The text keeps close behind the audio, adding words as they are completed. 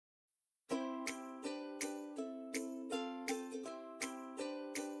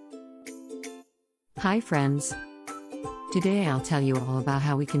Hi friends! Today I'll tell you all about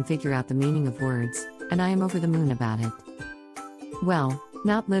how we can figure out the meaning of words, and I am over the moon about it. Well,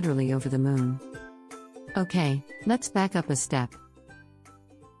 not literally over the moon. Okay, let's back up a step.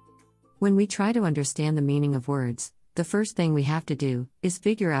 When we try to understand the meaning of words, the first thing we have to do is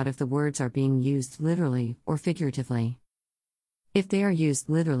figure out if the words are being used literally or figuratively. If they are used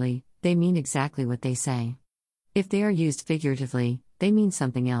literally, they mean exactly what they say. If they are used figuratively, they mean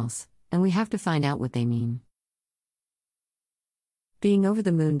something else, and we have to find out what they mean. Being over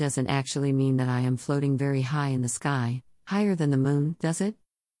the moon doesn't actually mean that I am floating very high in the sky, higher than the moon, does it?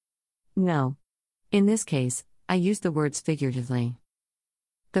 No. In this case, I use the words figuratively.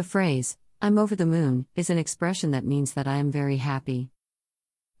 The phrase, "I'm over the moon," is an expression that means that I am very happy.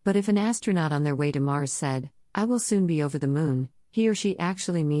 But if an astronaut on their way to Mars said, "I will soon be over the moon," he or she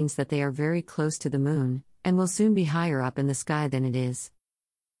actually means that they are very close to the moon, and will soon be higher up in the sky than it is.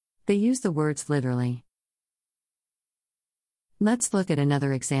 They use the words literally. Let's look at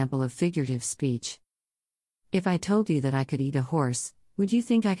another example of figurative speech. If I told you that I could eat a horse, would you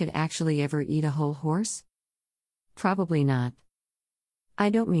think I could actually ever eat a whole horse? Probably not. I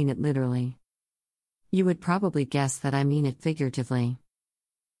don't mean it literally. You would probably guess that I mean it figuratively.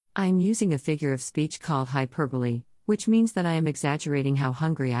 I am using a figure of speech called hyperbole, which means that I am exaggerating how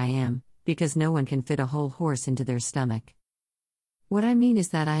hungry I am, because no one can fit a whole horse into their stomach. What I mean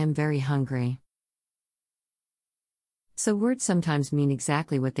is that I am very hungry. So words sometimes mean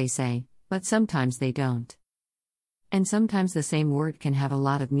exactly what they say, but sometimes they don't. And sometimes the same word can have a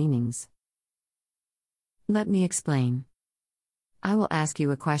lot of meanings. Let me explain. I will ask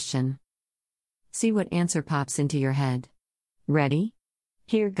you a question. See what answer pops into your head. Ready?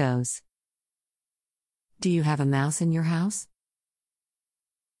 Here goes. Do you have a mouse in your house?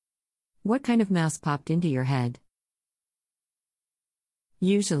 What kind of mouse popped into your head?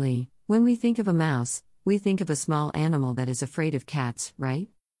 Usually, when we think of a mouse, we think of a small animal that is afraid of cats, right?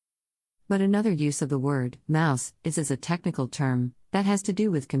 But another use of the word mouse is as a technical term that has to do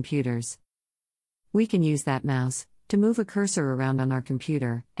with computers. We can use that mouse to move a cursor around on our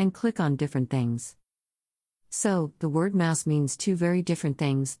computer and click on different things. So, the word mouse means two very different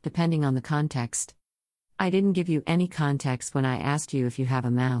things depending on the context. I didn't give you any context when I asked you if you have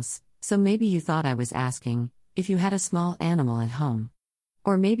a mouse, so maybe you thought I was asking if you had a small animal at home.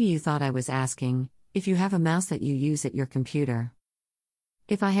 Or maybe you thought I was asking if you have a mouse that you use at your computer.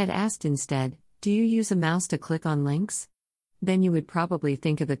 If I had asked instead, do you use a mouse to click on links? Then you would probably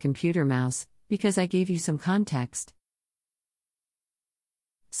think of a computer mouse, because I gave you some context.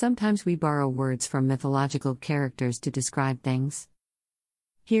 Sometimes we borrow words from mythological characters to describe things.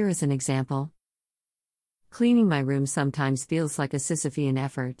 Here is an example. Cleaning my room sometimes feels like a Sisyphean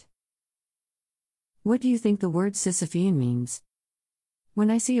effort. What do you think the word Sisyphean means? When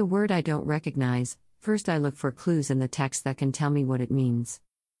I see a word I don't recognize, first I look for clues in the text that can tell me what it means.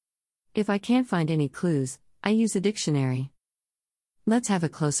 If I can't find any clues, I use a dictionary. Let's have a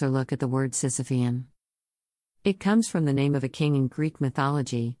closer look at the word Sisyphean. It comes from the name of a king in Greek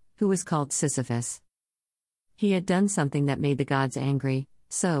mythology, who was called Sisyphus. He had done something that made the gods angry,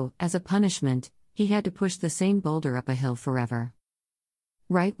 so, as a punishment, he had to push the same boulder up a hill forever.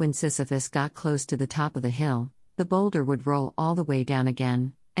 Right when Sisyphus got close to the top of the hill, the boulder would roll all the way down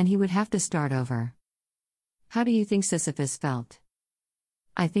again, and he would have to start over. How do you think Sisyphus felt?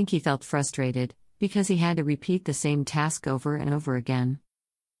 I think he felt frustrated, because he had to repeat the same task over and over again.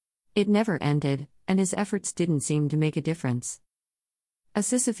 It never ended, and his efforts didn't seem to make a difference. A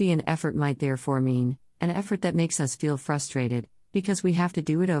Sisyphean effort might therefore mean an effort that makes us feel frustrated, because we have to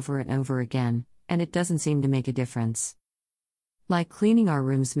do it over and over again, and it doesn't seem to make a difference. Like cleaning our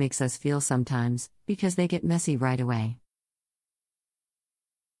rooms makes us feel sometimes, because they get messy right away.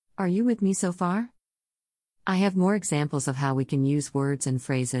 Are you with me so far? I have more examples of how we can use words and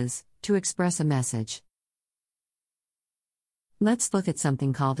phrases to express a message. Let's look at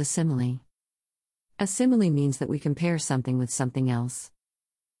something called a simile. A simile means that we compare something with something else.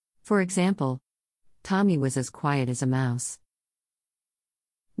 For example, Tommy was as quiet as a mouse.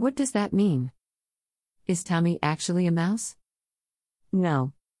 What does that mean? Is Tommy actually a mouse?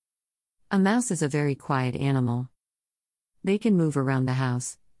 No. A mouse is a very quiet animal. They can move around the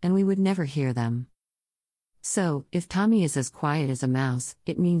house, and we would never hear them. So, if Tommy is as quiet as a mouse,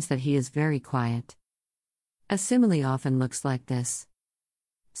 it means that he is very quiet. A simile often looks like this.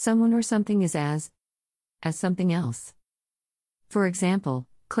 Someone or something is as something else. For example,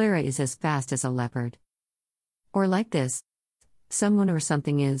 Clara is as fast as a leopard. Or like this. Someone or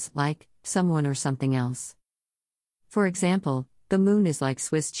something is like someone or something else. For example, the moon is like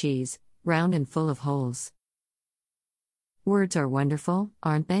Swiss cheese, round and full of holes. Words are wonderful,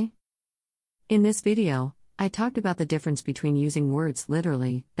 aren't they? In this video, I talked about the difference between using words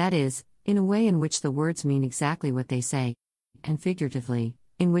literally, that is, in a way in which the words mean exactly what they say, and figuratively,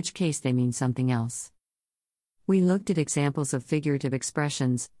 in which case they mean something else. We looked at examples of figurative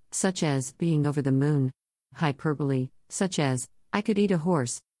expressions, such as being over the moon, hyperbole, such as I could eat a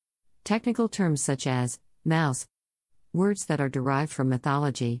horse, technical terms such as mouse, words that are derived from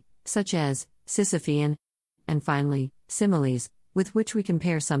mythology, such as Sisyphean, and finally, similes, with which we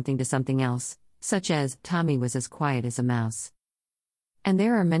compare something to something else, such as Tommy was as quiet as a mouse. And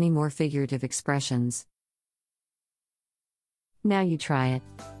there are many more figurative expressions. Now you try it.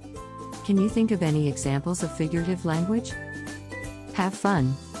 Can you think of any examples of figurative language? Have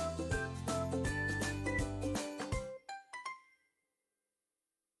fun!